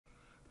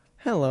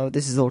Hello,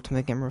 this is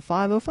Ultimate Gamer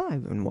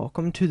 505, and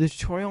welcome to the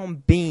tutorial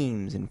on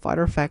beams in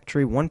Fighter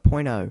Factory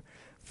 1.0.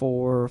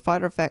 For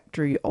Fighter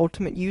Factory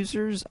Ultimate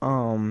users,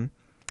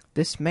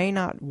 this may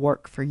not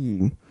work for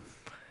you.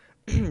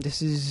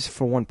 This is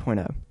for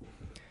 1.0.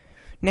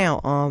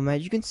 Now,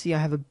 as you can see, I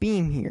have a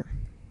beam here.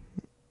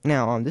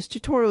 Now, this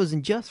tutorial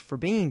isn't just for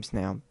beams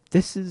now.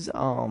 This is,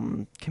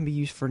 can be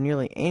used for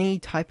nearly any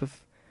type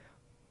of,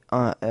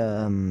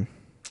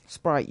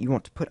 sprite you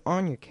want to put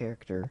on your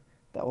character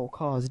that will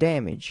cause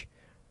damage.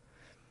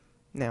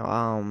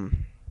 Now,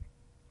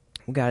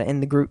 we got it in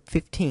the group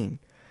 15.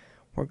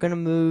 We're going to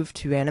move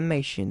to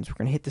animations. We're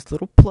going to hit this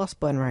little plus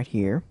button right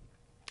here.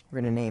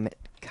 We're going to name it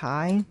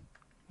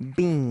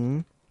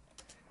M.U.G.E.N.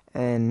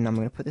 And I'm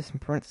going to put this in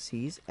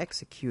parentheses,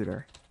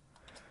 executor.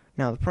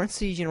 Now, the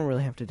parentheses you don't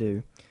really have to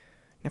do.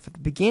 Now, for the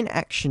begin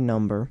action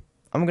number,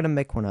 I'm going to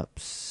make one up.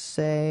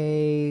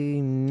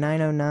 Say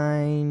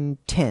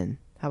 90910.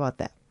 How about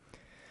that?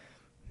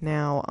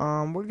 Now,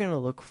 we're going to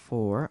look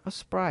for a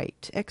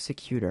sprite,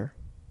 executor.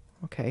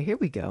 Okay, here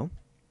we go.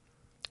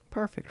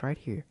 Perfect, right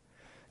here.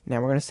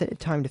 Now, we're going to set the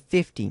time to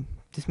 50.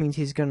 This means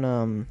he's going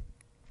to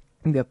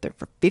be up there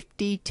for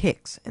 50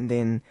 ticks, and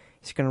then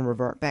it's going to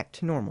revert back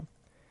to normal.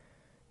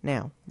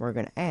 Now, we're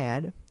going to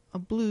add a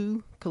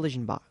blue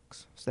collision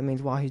box. So that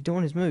means while he's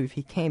doing his move,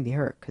 he can be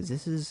hurt, because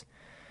this is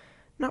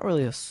not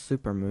really a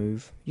super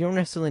move. You don't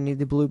necessarily need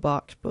the blue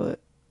box, but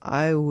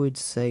I would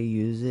say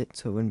use it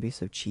so it wouldn't be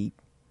so cheap.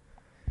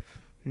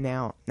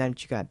 Now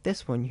that you got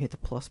this one, you hit the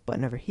plus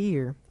button over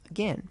here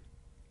again.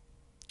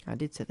 I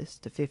did set this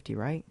to 50,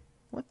 right?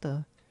 What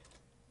the?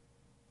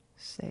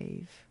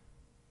 Save.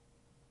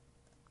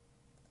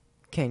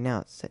 Okay, now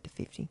it's set to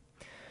 50.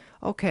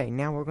 Okay,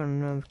 now we're going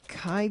to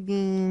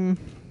Kai-Beam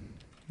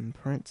in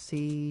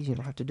parentheses. You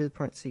don't have to do the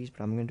parentheses,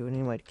 but I'm going to do it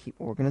anyway to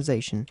keep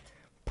organization.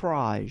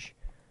 Proj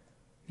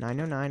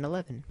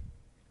 90911.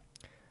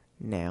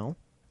 Now,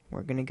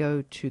 we're going to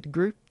go to the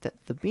group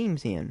that the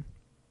beam's in.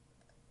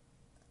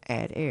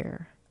 Add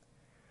air.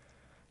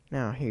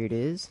 Now, here it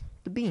is,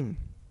 the beam.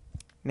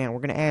 Now,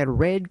 we're going to add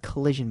red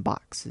collision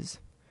boxes.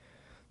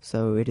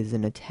 So, it is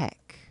an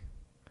attack.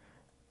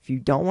 If you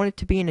don't want it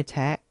to be an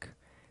attack,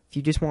 if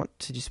you just want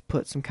to just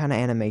put some kind of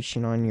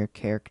animation on your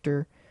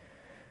character,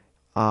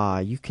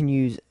 you can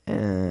use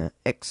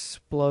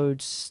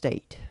explode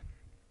state.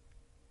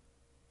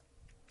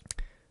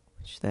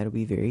 Which that'll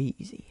be very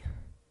easy.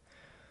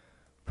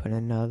 Put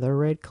another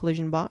red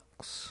collision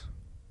box.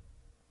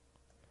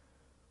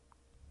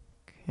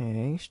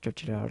 Okay,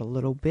 stretch it out a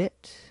little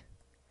bit.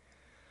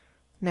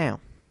 Now,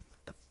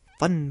 the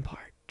fun part.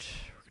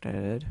 We're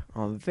going to add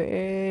a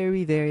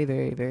very, very,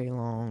 very, very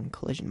long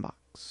collision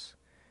box.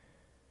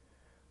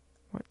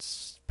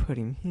 Let's put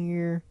him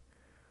here.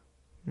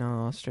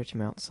 No, I'll stretch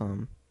him out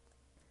some.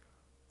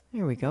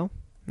 There we go.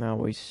 Now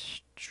we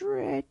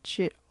stretch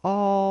it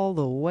all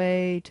the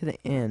way to the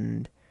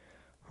end.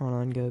 Hold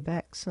on, go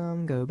back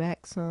some, go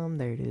back some.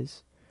 There it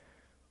is.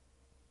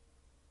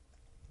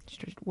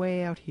 Stretch it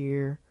way out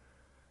here.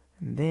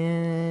 And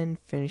then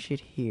finish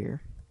it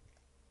here.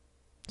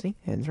 See?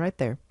 Ends right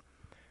there.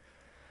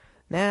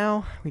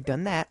 Now, we've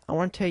done that. I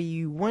want to tell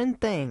you one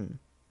thing.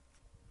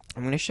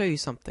 I'm going to show you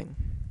something.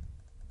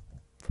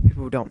 For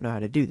people who don't know how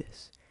to do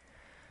this.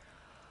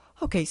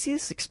 Okay, see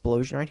this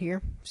explosion right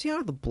here? See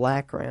how the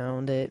black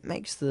around it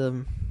makes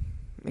the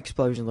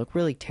explosion look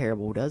really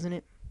terrible, doesn't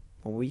it?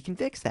 Well, we can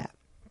fix that.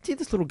 See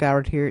this little guy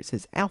right here? It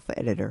says Alpha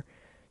Editor.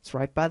 It's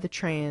right by the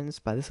trans,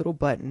 by this little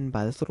button,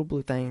 by this little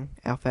blue thing,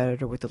 Alpha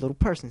Editor with the little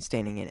person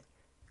standing in it.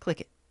 Click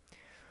it.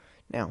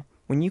 Now,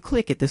 when you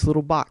click it, this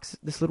little box,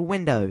 this little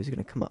window is going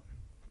to come up.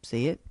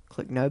 See it?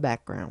 Click no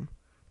background,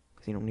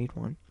 because you don't need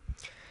one.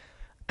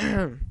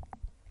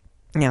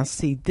 Now,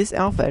 see, this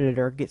Alpha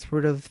Editor gets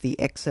rid of the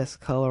excess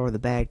color or the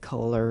bad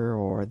color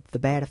or the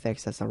bad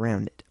effects that's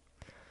around it.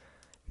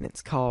 And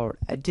it's called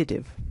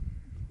additive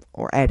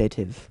or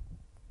additive.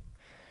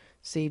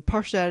 See,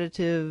 partial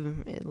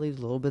additive, it leaves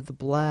a little bit of the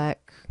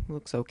black,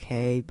 looks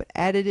okay, but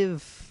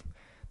additive,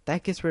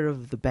 that gets rid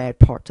of the bad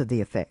parts of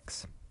the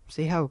effects.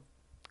 See how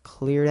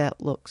clear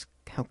that looks,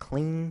 how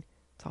clean?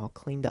 It's all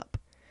cleaned up.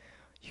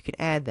 You can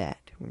add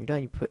that. When you're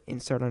done, you put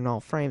insert on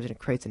all frames and it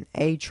creates an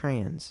A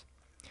trans.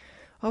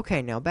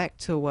 Okay, now back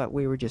to what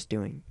we were just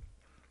doing.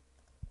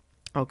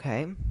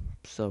 Okay,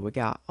 so we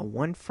got a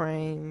 1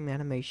 frame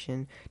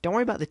animation. Don't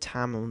worry about the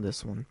time on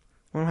this one.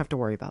 We don't have to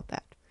worry about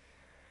that.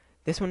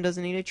 This one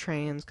doesn't need a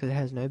trans because it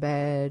has no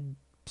bad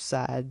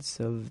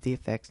sides of the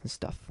effects and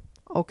stuff.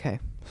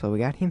 Okay, so we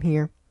got him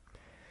here.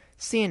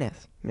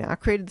 CNS. Now, I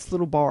created this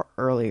little bar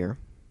earlier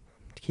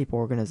to keep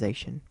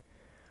organization.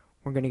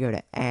 We're going to go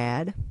to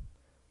Add,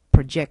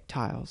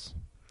 Projectiles.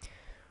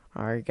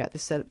 Alright, got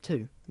this set up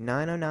too.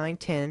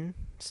 90910,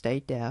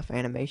 state def,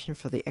 animation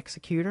for the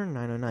executor,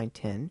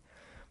 90910.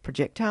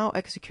 Projectile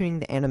executing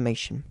the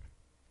animation.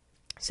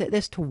 Set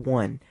this to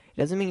 1. It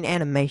doesn't mean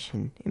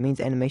animation, it means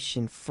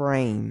animation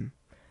frame.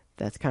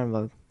 That's kind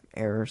of a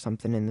error or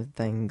something in the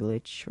thing,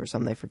 glitch or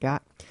something they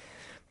forgot.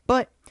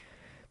 But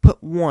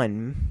put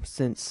 1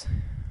 since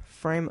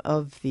frame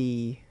of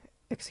the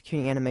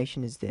executing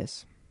animation is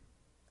this.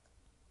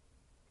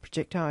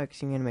 Projectile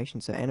executing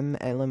animation, so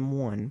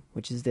LM1,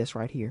 which is this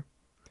right here.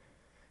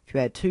 If you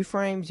had 2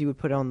 frames, you would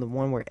put it on the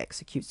one where it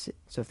executes it.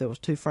 So if there was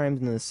 2 frames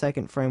and then the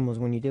second frame was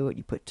when you do it,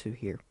 you put 2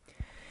 here.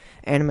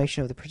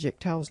 Animation of the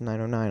projectiles,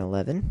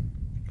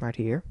 90911, right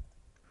here.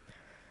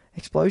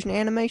 Explosion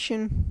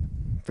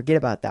animation, forget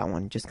about that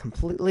one. Just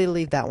completely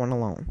leave that one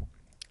alone.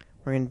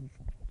 We're going to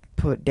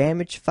put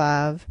damage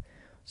 5,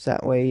 so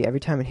that way every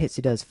time it hits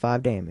it does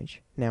 5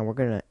 damage. Now we're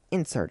going to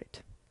insert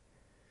it.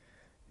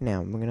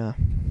 Now we're going to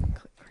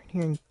click right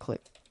here and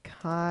click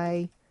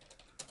high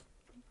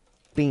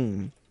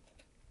beam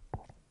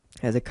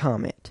as a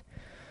comment.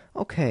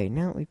 Okay,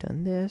 now that we've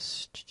done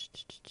this,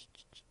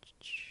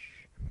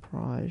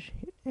 proj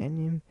hit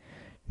anim.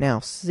 Now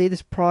see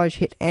this proj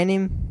hit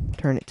anim,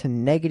 turn it to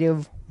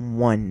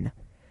 -1.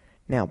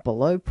 Now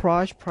below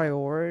proj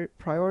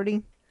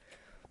priority,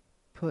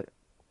 put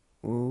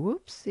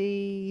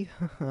whoopsie.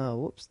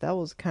 Whoops, that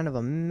was kind of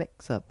a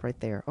mix up right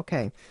there.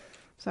 Okay,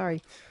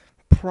 sorry.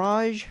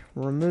 Proj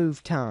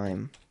remove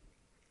time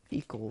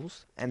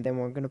equals, and then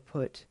we're going to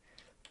put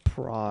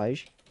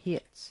proj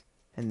hits,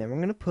 and then we're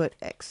going to put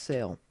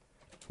excel.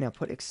 Now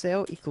put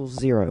excel equals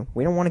 0.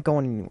 We don't want to go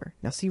anywhere.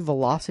 Now see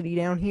velocity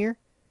down here,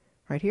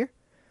 right here?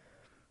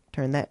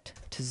 Turn that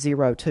to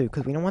 0 too,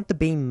 because we don't want the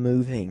beam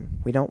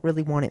moving. We don't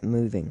really want it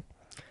moving.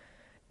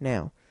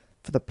 Now,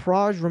 for the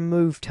proj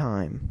remove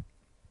time,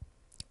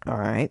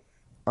 alright,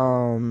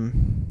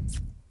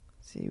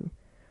 see,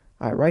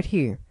 alright, right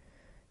here,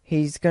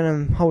 he's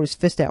going to hold his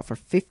fist out for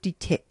 50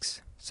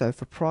 ticks. So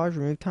for proj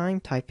remove time,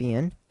 type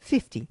in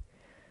 50.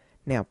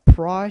 Now,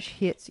 proj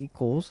hits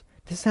equals,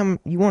 this time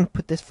you want to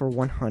put this for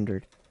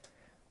 100.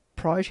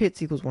 Proj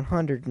hits equals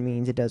 100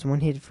 means it does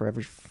 1 hit for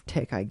every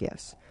tick, I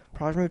guess.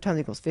 Proj remove time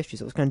equals 50,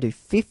 so it's going to do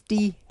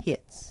 50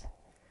 hits.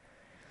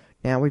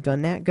 Now we've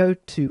done that, go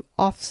to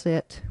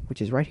offset,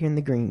 which is right here in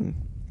the green.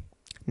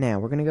 Now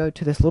we're going to go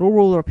to this little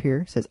ruler up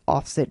here, it says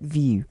offset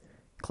view.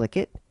 Click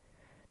it.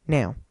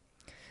 Now,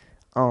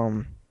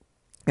 go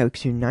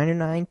to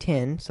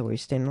 90910, so we're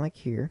standing like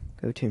here.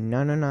 Go to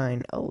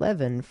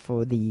 90911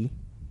 for the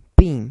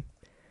beam.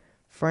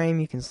 Frame,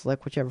 you can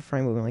select whichever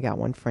frame, we only got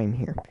 1 frame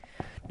here.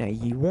 Now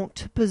you want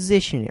to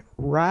position it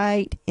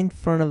right in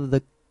front of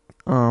the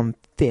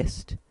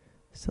fist.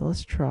 So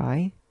let's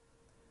try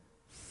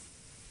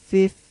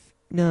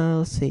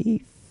let's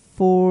see,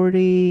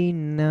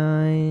 49